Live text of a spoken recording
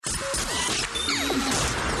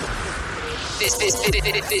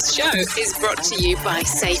This show is brought to you by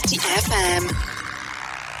Safety FM.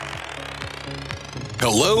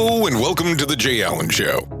 Hello and welcome to the Jay Allen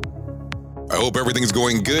Show. I hope everything's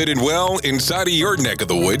going good and well inside of your neck of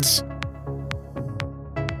the woods.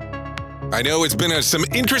 I know it's been some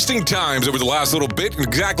interesting times over the last little bit, and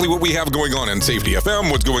exactly what we have going on Safety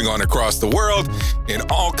FM, what's going on across the world, and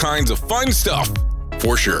all kinds of fun stuff,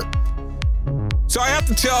 for sure. So I have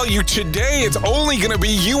to tell you, today it's only going to be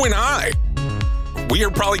you and I. We are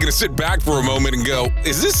probably going to sit back for a moment and go,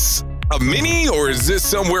 is this a mini or is this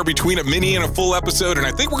somewhere between a mini and a full episode? And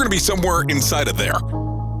I think we're going to be somewhere inside of there.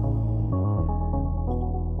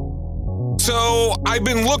 So I've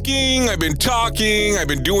been looking, I've been talking, I've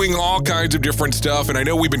been doing all kinds of different stuff, and I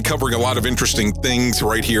know we've been covering a lot of interesting things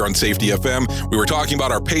right here on Safety FM. We were talking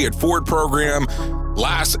about our Pay It Forward program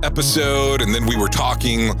last episode, and then we were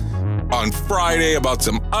talking on Friday about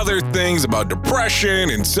some other things, about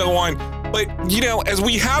depression and so on. But, you know, as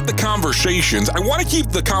we have the conversations, I want to keep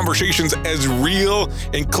the conversations as real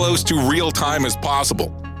and close to real time as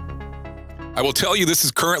possible. I will tell you, this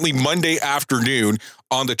is currently Monday afternoon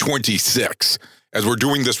on the 26th as we're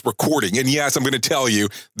doing this recording. And yes, I'm going to tell you,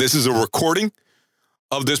 this is a recording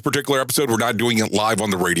of this particular episode. We're not doing it live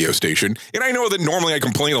on the radio station. And I know that normally I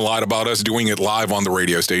complain a lot about us doing it live on the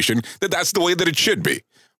radio station, that's the way that it should be.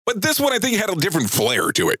 But this one, I think, had a different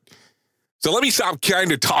flair to it. So let me stop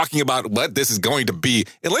kind of talking about what this is going to be,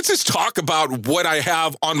 and let's just talk about what I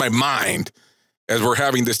have on my mind as we're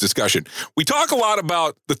having this discussion. We talk a lot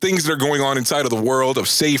about the things that are going on inside of the world of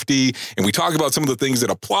safety, and we talk about some of the things that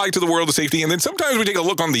apply to the world of safety, and then sometimes we take a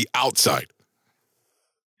look on the outside.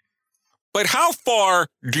 But how far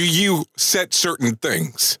do you set certain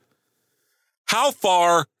things? How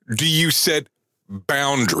far do you set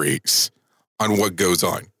boundaries on what goes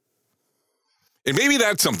on? And maybe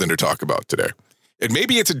that's something to talk about today. And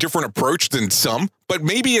maybe it's a different approach than some, but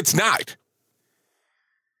maybe it's not.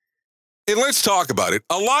 And let's talk about it.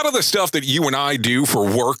 A lot of the stuff that you and I do for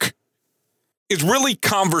work is really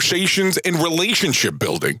conversations and relationship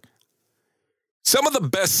building. Some of the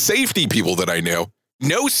best safety people that I know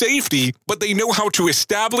safety, but they know how to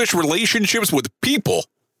establish relationships with people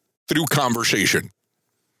through conversation.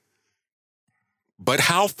 But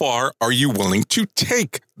how far are you willing to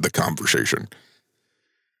take the conversation?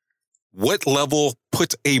 What level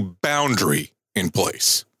puts a boundary in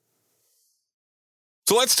place?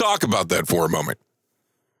 So let's talk about that for a moment.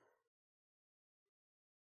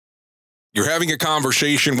 You're having a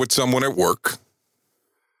conversation with someone at work.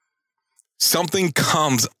 Something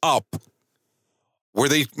comes up where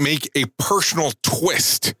they make a personal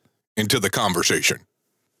twist into the conversation.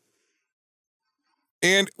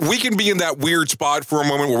 And we can be in that weird spot for a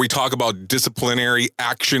moment where we talk about disciplinary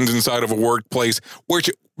actions inside of a workplace, which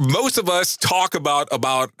most of us talk about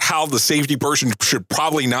how the safety person should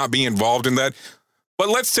probably not be involved in that. But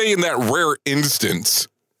let's say in that rare instance,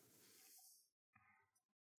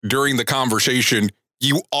 during the conversation,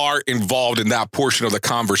 you are involved in that portion of the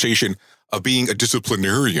conversation of being a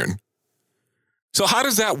disciplinarian. So how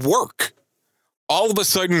does that work? All of a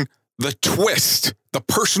sudden, the twist, the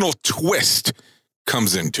personal twist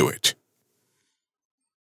comes into it.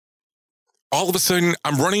 All of a sudden,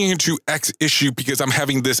 I'm running into X issue because I'm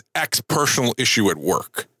having this X personal issue at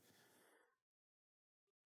work.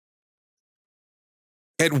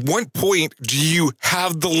 At what point do you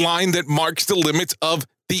have the line that marks the limits of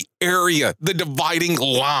the area, the dividing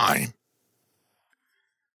line?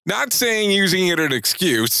 Not saying using it as an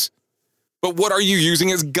excuse, but what are you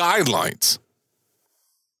using as guidelines?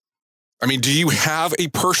 I mean, do you have a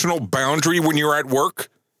personal boundary when you're at work?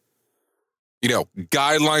 You know,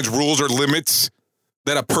 guidelines, rules, or limits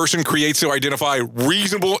that a person creates to identify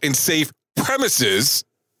reasonable and safe premises,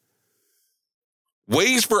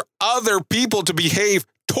 ways for other people to behave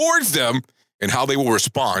towards them, and how they will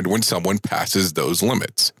respond when someone passes those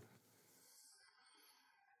limits.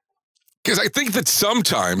 Because I think that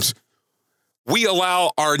sometimes we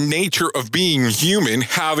allow our nature of being human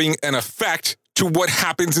having an effect to what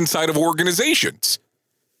happens inside of organizations.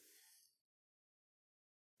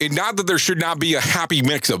 And not that there should not be a happy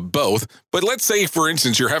mix of both, but let's say, for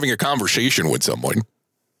instance, you're having a conversation with someone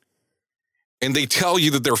and they tell you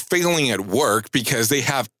that they're failing at work because they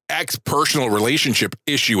have X personal relationship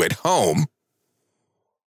issue at home.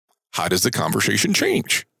 How does the conversation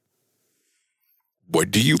change? What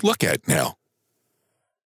do you look at now?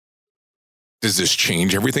 Does this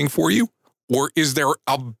change everything for you? Or is there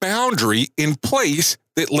a boundary in place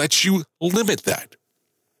that lets you limit that?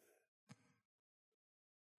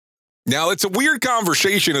 Now, it's a weird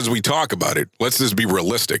conversation as we talk about it. Let's just be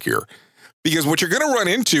realistic here. Because what you're going to run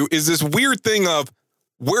into is this weird thing of,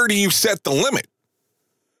 Where do you set the limit?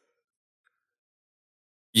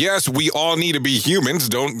 Yes, we all need to be humans.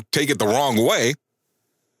 Don't take it the wrong way.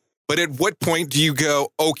 But at what point do you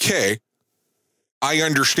go, okay, I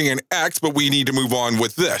understand X, but we need to move on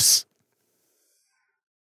with this?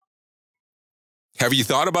 Have you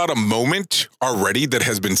thought about a moment already that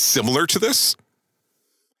has been similar to this?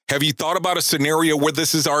 Have you thought about a scenario where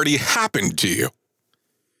this has already happened to you?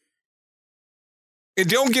 And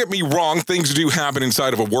don't get me wrong, things do happen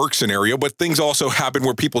inside of a work scenario, but things also happen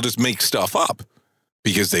where people just make stuff up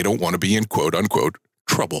because they don't want to be in quote unquote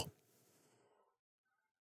trouble.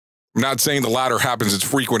 I'm not saying the latter happens as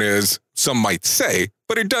frequent as some might say,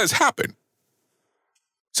 but it does happen.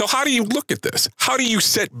 So how do you look at this? How do you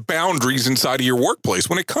set boundaries inside of your workplace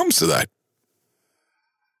when it comes to that?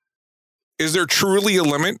 Is there truly a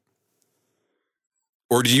limit?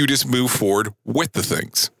 Or do you just move forward with the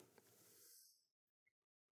things?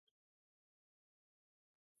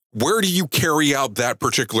 Where do you carry out that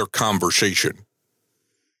particular conversation?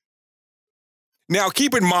 Now,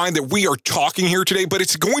 keep in mind that we are talking here today, but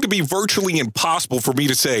it's going to be virtually impossible for me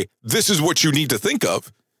to say, this is what you need to think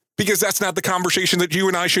of, because that's not the conversation that you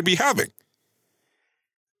and I should be having.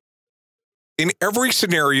 In every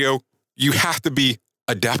scenario, you have to be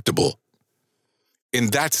adaptable.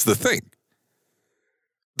 And that's the thing.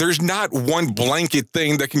 There's not one blanket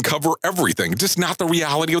thing that can cover everything. It's just not the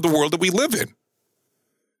reality of the world that we live in.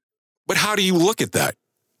 But how do you look at that?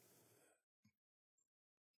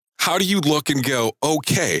 How do you look and go,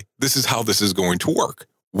 okay, this is how this is going to work?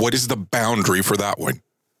 What is the boundary for that one?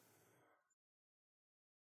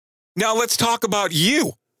 Now let's talk about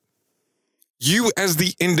you. You as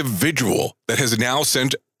the individual that has now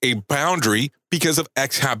set a boundary because of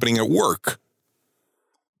X happening at work.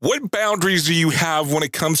 What boundaries do you have when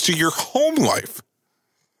it comes to your home life?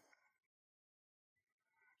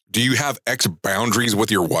 Do you have X boundaries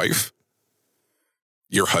with your wife,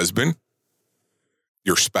 your husband,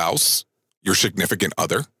 your spouse, your significant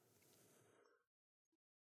other?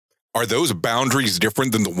 Are those boundaries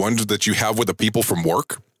different than the ones that you have with the people from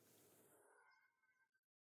work?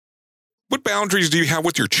 What boundaries do you have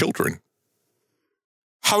with your children?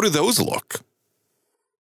 How do those look?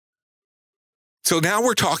 So now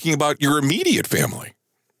we're talking about your immediate family.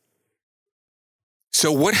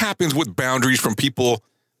 So what happens with boundaries from people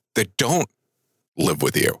that don't live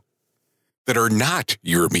with you, that are not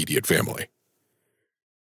your immediate family?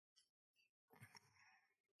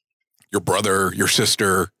 Your brother, your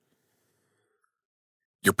sister,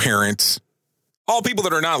 your parents, all people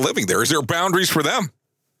that are not living there. Is there boundaries for them?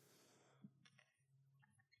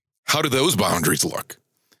 How do those boundaries look?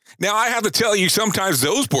 Now, I have to tell you, sometimes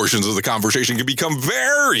those portions of the conversation can become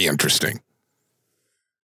very interesting.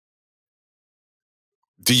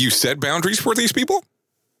 Do you set boundaries for these people?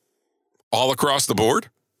 All across the board?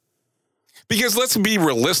 Because let's be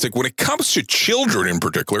realistic, when it comes to children in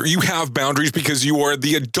particular, you have boundaries because you are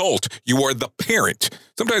the adult, you are the parent.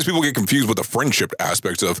 Sometimes people get confused with the friendship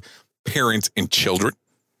aspects of parents and children.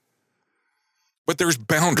 But there's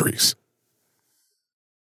boundaries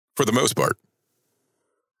for the most part.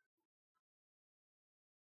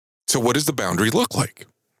 So what does the boundary look like?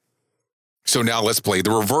 So now let's play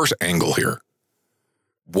the reverse angle here.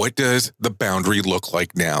 What does the boundary look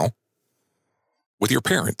like now with your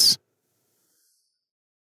parents?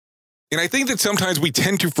 And I think that sometimes we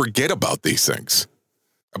tend to forget about these things,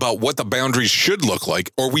 about what the boundaries should look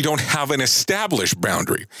like, or we don't have an established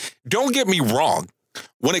boundary. Don't get me wrong.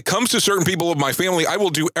 When it comes to certain people of my family, I will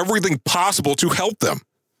do everything possible to help them.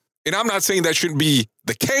 And I'm not saying that shouldn't be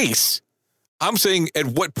the case. I'm saying, at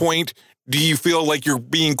what point do you feel like you're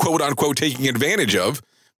being quote unquote taken advantage of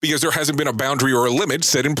because there hasn't been a boundary or a limit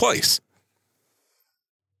set in place?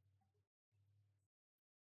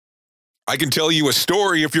 I can tell you a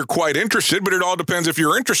story if you're quite interested, but it all depends if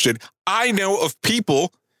you're interested. I know of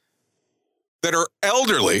people that are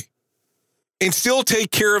elderly and still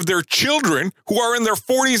take care of their children who are in their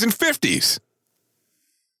 40s and 50s.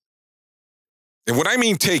 And when I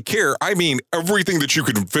mean take care, I mean everything that you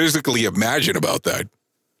can physically imagine about that.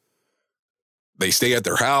 They stay at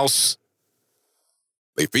their house,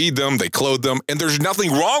 they feed them, they clothe them, and there's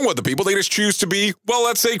nothing wrong with the people. They just choose to be, well,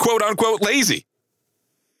 let's say, quote unquote, lazy.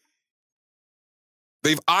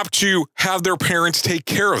 They've opted to have their parents take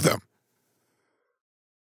care of them.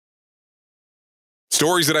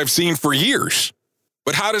 Stories that I've seen for years.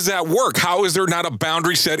 But how does that work? How is there not a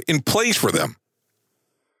boundary set in place for them?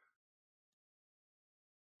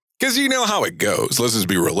 Because you know how it goes. Let's just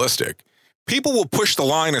be realistic. People will push the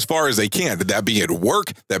line as far as they can. That be at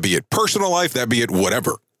work, that be at personal life, that be at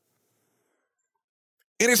whatever.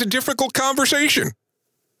 And it's a difficult conversation.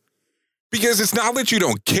 Because it's not that you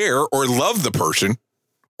don't care or love the person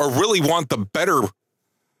or really want the better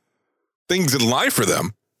things in life for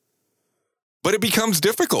them, but it becomes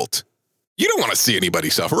difficult. You don't want to see anybody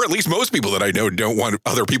suffer. At least most people that I know don't want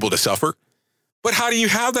other people to suffer. But how do you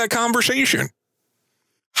have that conversation?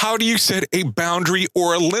 How do you set a boundary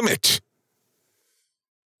or a limit?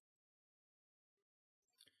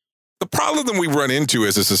 The problem that we run into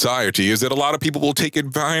as a society is that a lot of people will take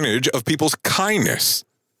advantage of people's kindness.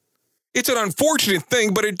 It's an unfortunate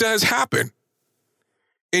thing, but it does happen.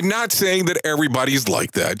 And not saying that everybody's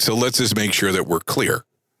like that, so let's just make sure that we're clear.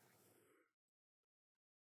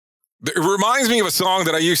 It reminds me of a song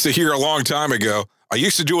that I used to hear a long time ago. I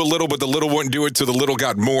used to do a little, but the little wouldn't do it, so the little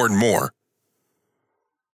got more and more.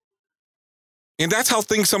 And that's how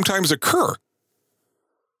things sometimes occur.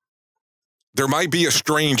 There might be a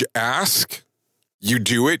strange ask. You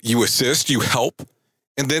do it, you assist, you help,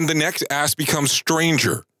 and then the next ask becomes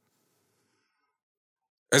stranger.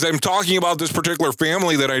 As I'm talking about this particular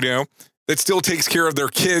family that I know that still takes care of their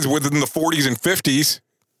kids within the 40s and 50s,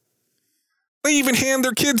 they even hand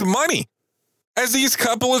their kids money as these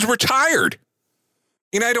couple is retired.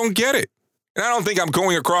 And I don't get it. And I don't think I'm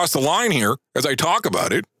going across the line here as I talk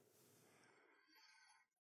about it.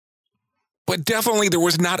 But definitely there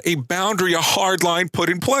was not a boundary, a hard line put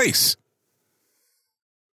in place.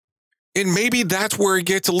 And maybe that's where it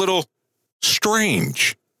gets a little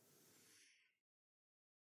strange.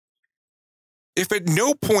 If at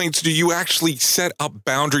no points do you actually set up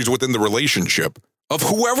boundaries within the relationship of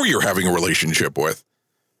whoever you're having a relationship with,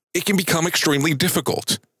 it can become extremely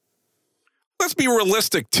difficult. Let's be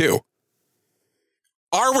realistic too.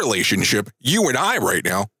 Our relationship, you and I right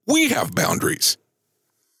now, we have boundaries.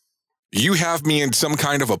 You have me in some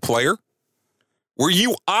kind of a player where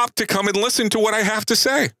you opt to come and listen to what I have to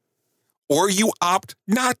say, or you opt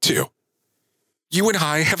not to. You and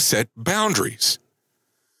I have set boundaries.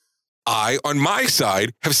 I, on my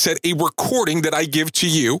side, have set a recording that I give to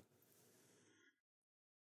you,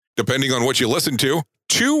 depending on what you listen to,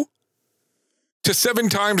 2 to 7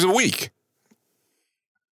 times a week.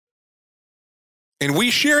 And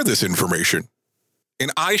we share this information.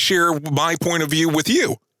 And I share my point of view with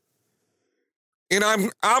you.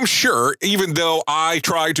 And I'm sure, even though I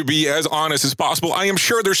try to be as honest as possible, I am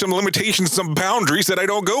sure there's some limitations, some boundaries that I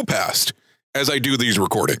don't go past as I do these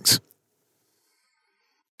recordings.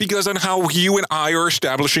 Because on how you and I are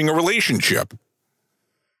establishing a relationship.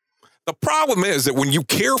 The problem is that when you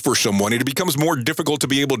care for someone, it becomes more difficult to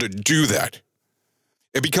be able to do that.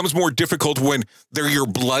 It becomes more difficult when they're your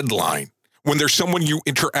bloodline, when there's someone you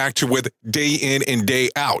interact with day in and day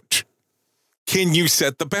out. Can you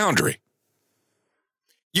set the boundary?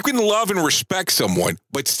 You can love and respect someone,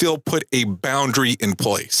 but still put a boundary in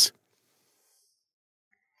place.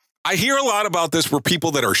 I hear a lot about this where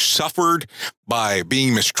people that are suffered by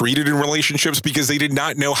being mistreated in relationships because they did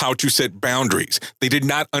not know how to set boundaries. They did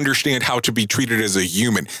not understand how to be treated as a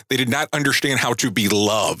human. They did not understand how to be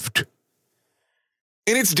loved.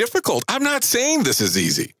 And it's difficult. I'm not saying this is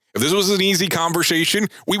easy. If this was an easy conversation,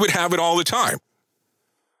 we would have it all the time.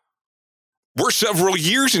 We're several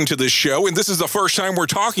years into this show, and this is the first time we're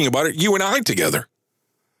talking about it, you and I together.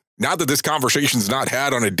 Not that this conversation's not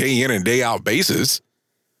had on a day in and day out basis.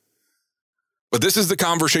 But this is the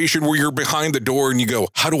conversation where you're behind the door and you go,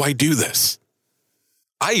 how do I do this?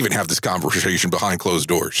 I even have this conversation behind closed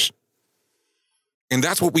doors. And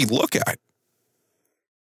that's what we look at.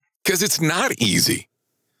 Because it's not easy.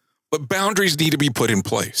 But boundaries need to be put in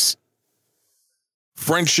place.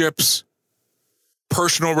 Friendships,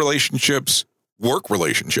 personal relationships, work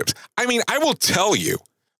relationships. I mean, I will tell you,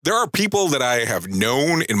 there are people that I have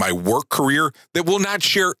known in my work career that will not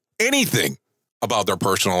share anything about their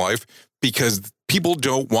personal life because people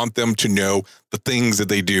don't want them to know the things that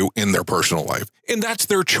they do in their personal life. And that's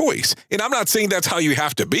their choice. And I'm not saying that's how you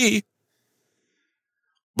have to be,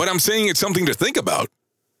 but I'm saying it's something to think about.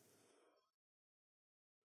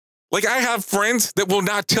 Like, I have friends that will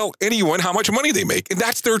not tell anyone how much money they make, and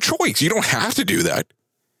that's their choice. You don't have to do that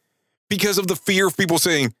because of the fear of people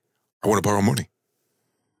saying, I want to borrow money.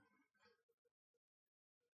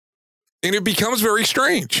 And it becomes very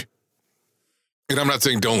strange. And I'm not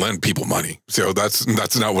saying don't lend people money. So that's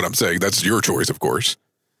not what I'm saying. That's your choice, of course.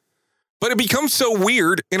 But it becomes so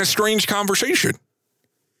weird in a strange conversation.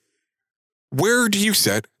 Where do you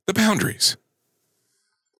set the boundaries?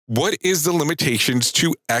 What is the limitations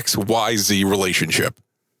to XYZ relationship?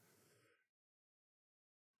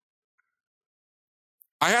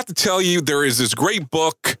 I have to tell you, there is this great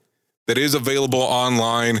book that is available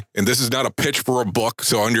online, and this is not a pitch for a book,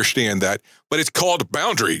 so understand that, but it's called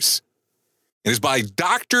Boundaries. and it's by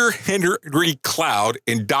Dr. Henry Cloud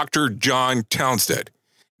and Dr. John Townsend.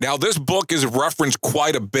 Now, this book is referenced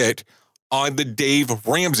quite a bit on the Dave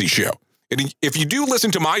Ramsey Show. And if you do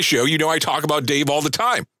listen to my show, you know I talk about Dave all the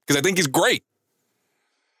time because I think he's great.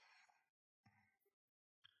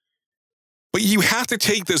 But you have to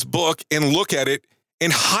take this book and look at it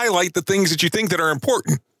and highlight the things that you think that are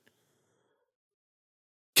important.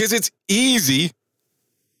 Because it's easy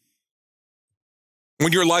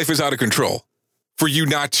when your life is out of control for you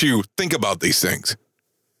not to think about these things.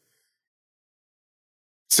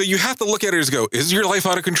 So you have to look at it as go, is your life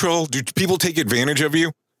out of control? Do people take advantage of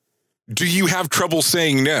you? Do you have trouble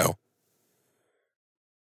saying no?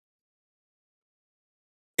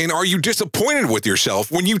 And are you disappointed with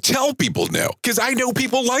yourself when you tell people no? Because I know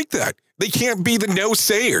people like that. They can't be the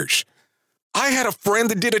no-sayers. I had a friend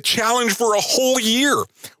that did a challenge for a whole year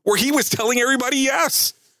where he was telling everybody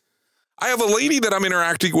yes. I have a lady that I'm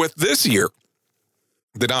interacting with this year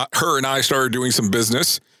that her and I started doing some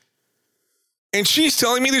business. And she's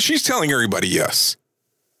telling me that she's telling everybody yes.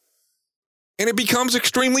 And it becomes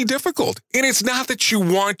extremely difficult. And it's not that you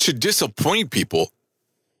want to disappoint people.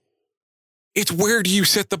 It's where do you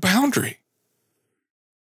set the boundary?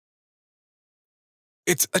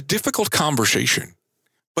 It's a difficult conversation,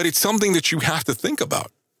 but it's something that you have to think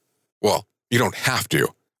about. Well, you don't have to.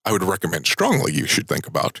 I would recommend strongly you should think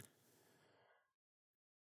about.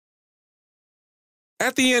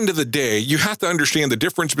 At the end of the day, you have to understand the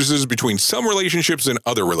differences between some relationships and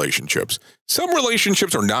other relationships. Some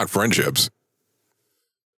relationships are not friendships.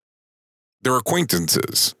 They're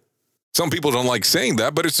acquaintances. Some people don't like saying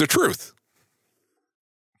that, but it's the truth.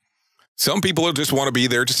 Some people just want to be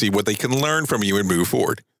there to see what they can learn from you and move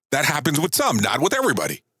forward. That happens with some, not with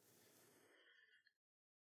everybody.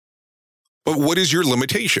 But what is your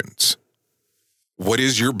limitations? What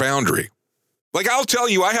is your boundary? Like I'll tell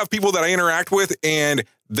you, I have people that I interact with and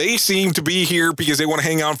they seem to be here because they want to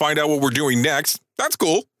hang out and find out what we're doing next. That's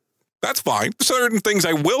cool. That's fine. There's certain things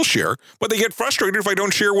I will share, but they get frustrated if I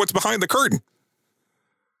don't share what's behind the curtain.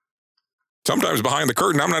 Sometimes behind the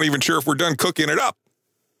curtain, I'm not even sure if we're done cooking it up.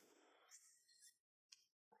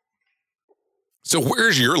 So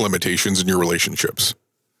where's your limitations in your relationships?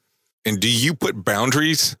 And do you put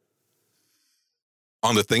boundaries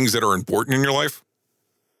on the things that are important in your life?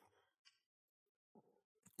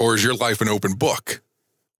 Or is your life an open book?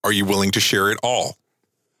 Are you willing to share it all?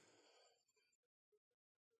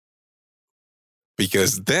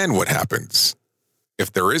 Because then what happens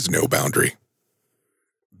if there is no boundary?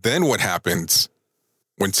 Then what happens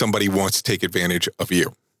when somebody wants to take advantage of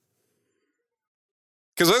you?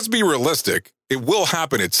 Because let's be realistic, it will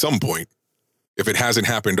happen at some point if it hasn't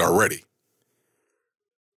happened already.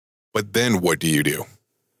 But then what do you do?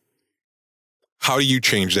 How do you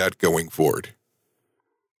change that going forward?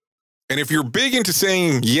 And if you're big into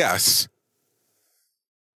saying yes,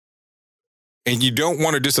 and you don't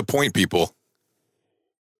want to disappoint people,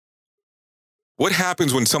 what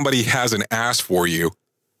happens when somebody has an ask for you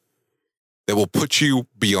that will put you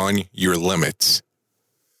beyond your limits?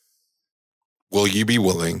 Will you be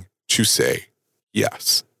willing to say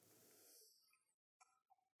yes?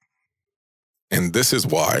 And this is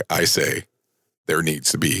why I say there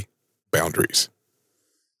needs to be boundaries.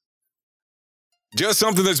 Just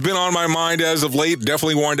something that's been on my mind as of late.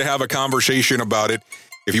 Definitely wanted to have a conversation about it.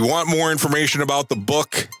 If you want more information about the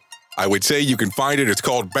book, I would say you can find it. It's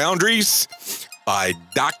called Boundaries by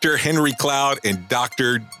Dr. Henry Cloud and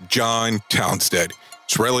Dr. John Townsend.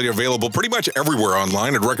 It's readily available pretty much everywhere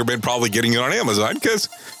online. I'd recommend probably getting it on Amazon because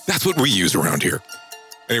that's what we use around here.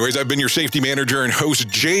 Anyways, I've been your safety manager and host,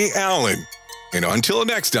 Jay Allen. And until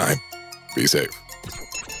next time, be safe.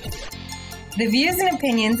 The views and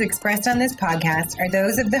opinions expressed on this podcast are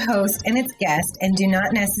those of the host and its guest and do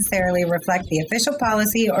not necessarily reflect the official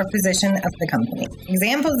policy or position of the company.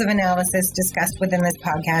 Examples of analysis discussed within this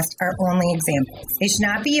podcast are only examples. They should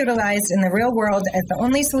not be utilized in the real world as the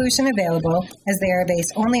only solution available, as they are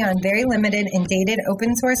based only on very limited and dated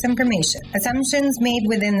open source information. Assumptions made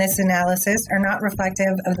within this analysis are not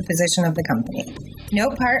reflective of the position of the company. No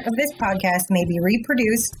part of this podcast may be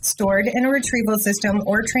reproduced, stored in a retrieval system,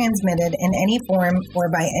 or transmitted in any form or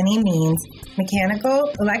by any means, mechanical,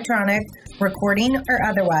 electronic, recording, or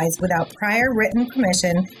otherwise, without prior written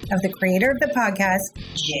permission of the creator of the podcast,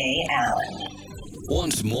 Jay Allen.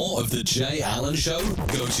 Want more of The Jay Allen Show?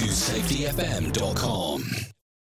 Go to safetyfm.com.